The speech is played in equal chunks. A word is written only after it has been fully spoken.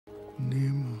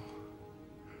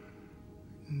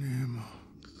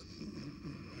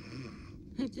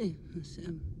you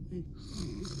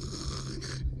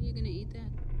gonna eat that?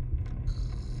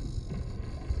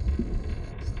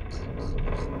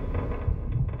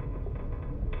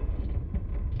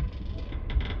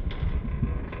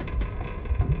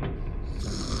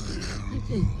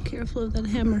 Careful of that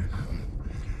hammer.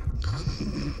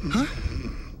 Huh?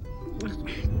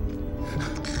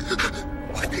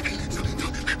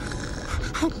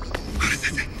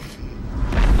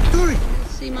 Dory!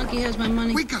 Sea monkey has my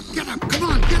money. Wake up! Get up! Come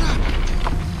on! Get up!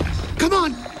 Come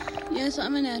on! Yes,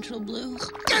 I'm a natural blue.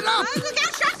 Get up!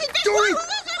 Dory!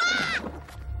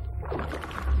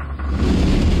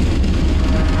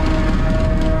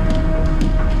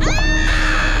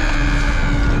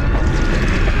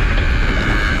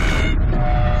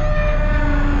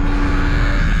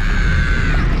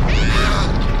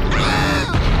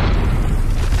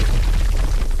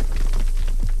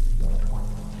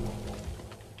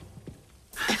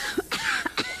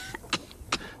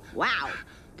 Wow,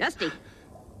 Dusty.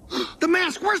 The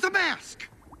mask! Where's the mask?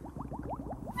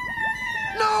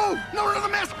 No! No, no, the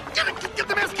mask! Get it! Get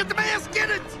the mask! Get the mask! Get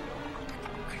it!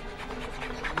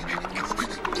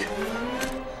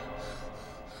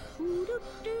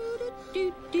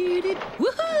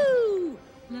 Woohoo!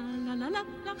 La la la la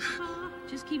la.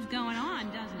 Just keeps going on,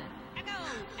 doesn't it? Echo!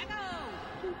 Echo!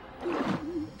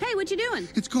 Hey, what you doing?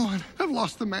 It's gone. I've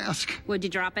lost the mask. Would you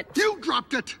drop it? You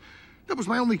dropped it! That was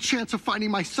my only chance of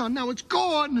finding my son. Now it's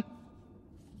gone!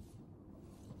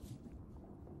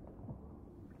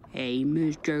 Hey,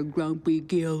 Mr. Grumpy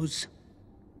Gills.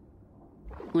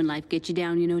 When life gets you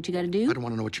down, you know what you gotta do? I don't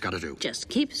want to know what you gotta do. Just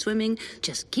keep swimming,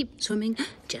 just keep swimming,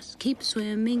 just keep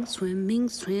swimming, swimming,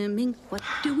 swimming. What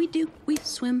do? We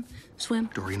swim, swim.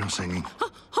 Dory, no singing.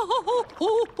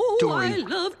 Dory. I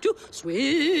love to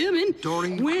swim in.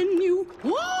 Dory. When you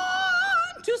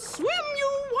want to swim, you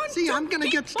want See, to I'm gonna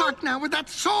keep get stuck now with that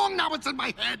song. Now it's in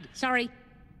my head. Sorry,